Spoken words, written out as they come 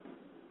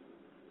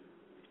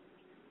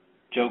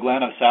Joe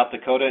Glenn of South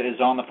Dakota is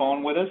on the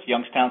phone with us.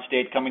 Youngstown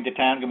State coming to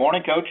town. Good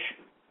morning, Coach.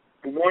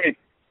 Good morning.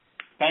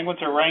 Penguins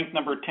are ranked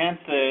number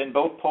 10th in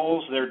both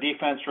polls. Their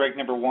defense ranked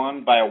number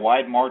 1 by a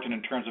wide margin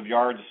in terms of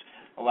yards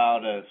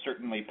allowed,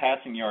 certainly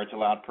passing yards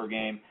allowed per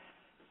game.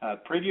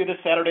 Preview this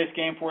Saturday's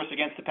game for us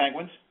against the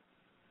Penguins.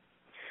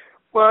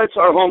 Well, it's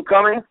our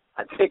homecoming.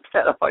 I think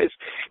that always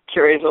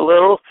carries a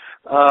little.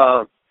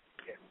 A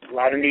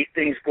lot of neat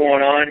things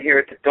going on here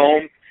at the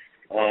Dome.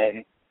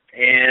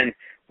 And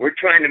we're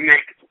trying to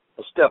make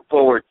a step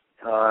forward,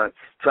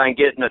 try and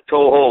get in a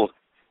toehold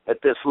at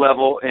this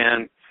level,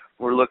 and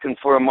we're looking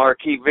for a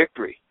marquee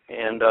victory.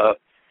 And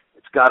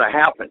it's got to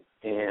happen.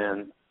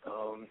 And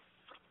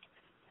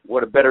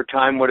what a better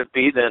time would it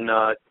be than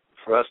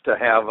for us to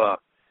have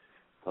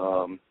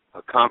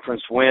a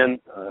conference win,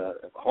 a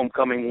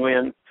homecoming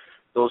win,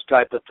 those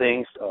type of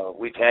things.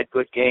 We've had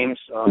good games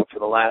for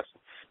the last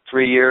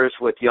 3 years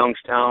with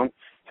Youngstown,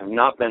 have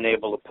not been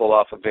able to pull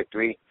off a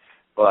victory.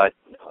 But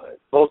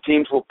both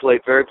teams will play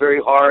very,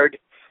 very hard.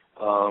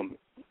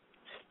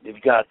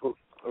 They've got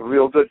a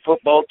real good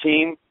football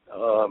team,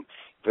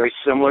 very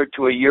similar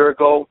to a year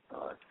ago.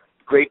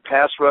 Great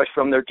pass rush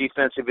from their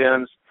defensive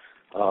ends,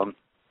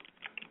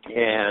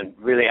 and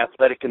really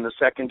athletic in the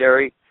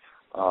secondary.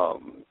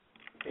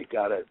 They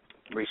got a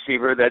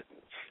receiver that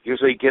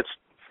usually gets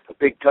a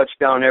big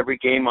touchdown every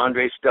game,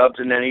 Andre Stubbs,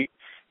 and then he's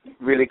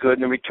really good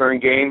in the return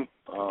game.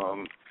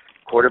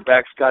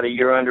 Quarterback's got a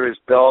year under his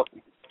belt,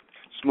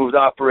 smooth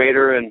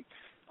operator, and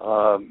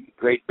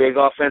great big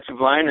offensive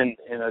line,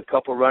 and a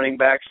couple running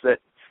backs that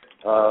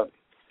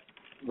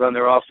run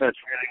their offense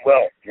really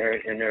well.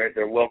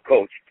 They're well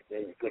coached.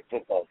 They're a good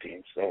football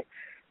team. So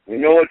we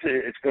know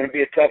it's going to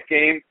be a tough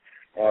game.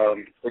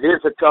 It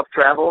is a tough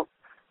travel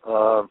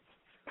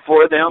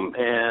for them,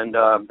 and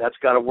that's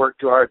got to work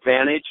to our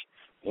advantage.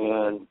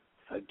 And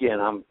again,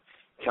 I'm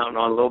counting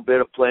on a little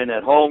bit of playing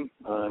at home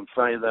in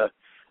front of the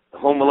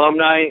home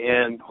alumni,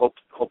 and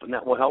hoping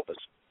that will help us.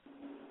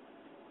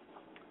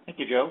 Thank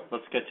you, Joe.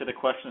 Let's get to the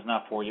questions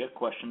now for you.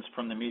 Questions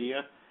from the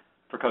media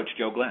for Coach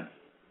Joe Glenn.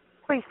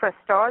 Please press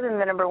star, then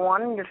the number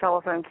 1 on your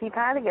telephone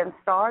keypad. Again,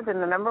 star,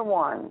 then the number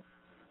 1.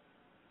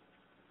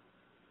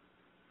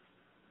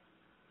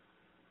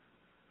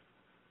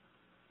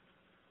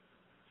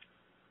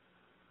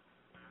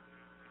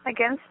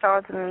 Again,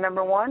 star, then the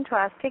number 1 to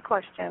ask a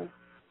question.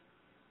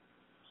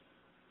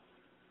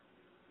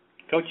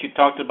 Coach, you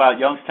talked about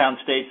Youngstown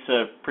State's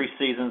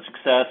preseason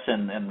success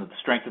and the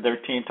strength of their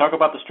team. Talk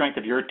about the strength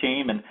of your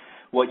team and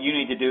what you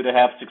need to do to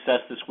have success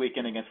this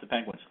weekend against the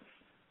Penguins.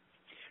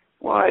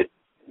 Well,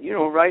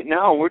 right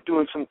now we're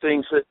doing some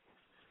things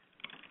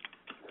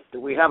that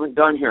we haven't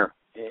done here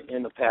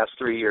in the past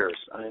 3 years.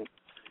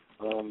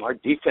 Our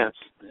defense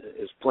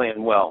is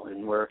playing well,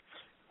 and we're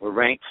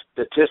ranked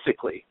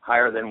statistically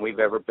higher than we've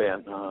ever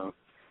been.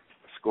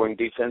 Scoring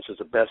defense is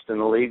the best in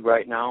the league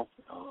right now.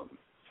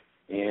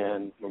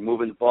 And we're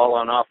moving the ball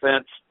on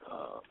offense.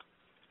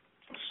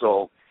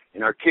 So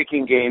in our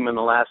kicking game in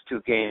the last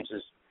 2 games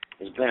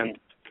has been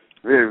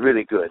really,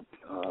 really good.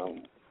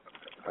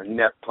 Our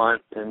net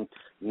punt and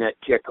net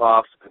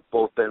kickoff have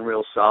both been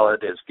real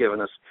solid. It's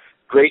given us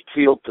great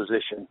field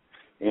position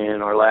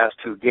in our last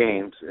 2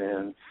 games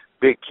and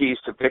big keys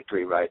to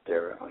victory right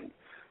there.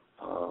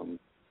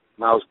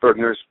 Miles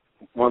Bergner's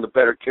one of the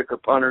better kicker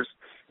punters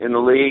in the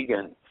league,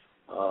 and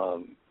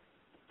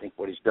I think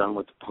what he's done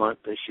with the punt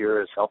this year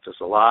has helped us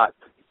a lot.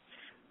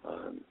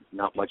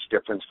 Not much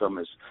difference from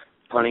his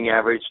punting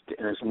average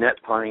and his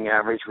net punting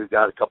average. We've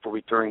got a couple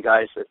return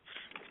guys that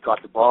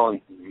caught the ball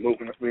and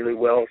moving it really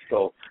well.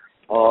 So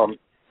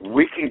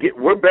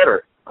we're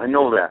better. I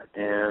know that,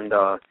 and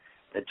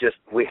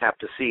we have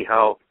to see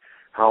how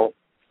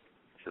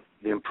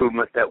the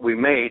improvement that we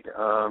made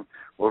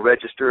will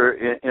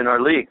register in our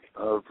league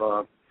of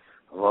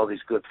all these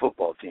good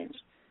football teams.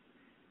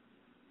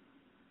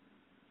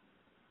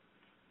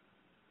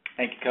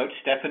 Thank you, Coach.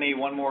 Stephanie,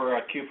 one more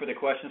cue for the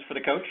questions for the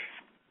coach.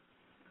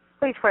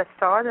 Please press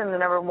star, then the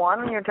number 1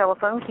 on your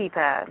telephone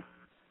keypad.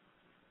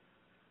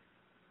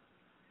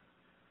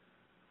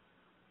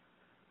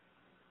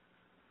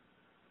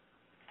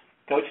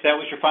 Coach, that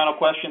was your final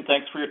question.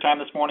 Thanks for your time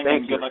this morning.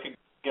 Thank you. Good luck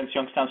against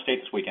Youngstown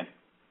State this weekend.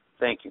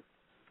 Thank you.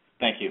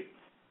 Thank you.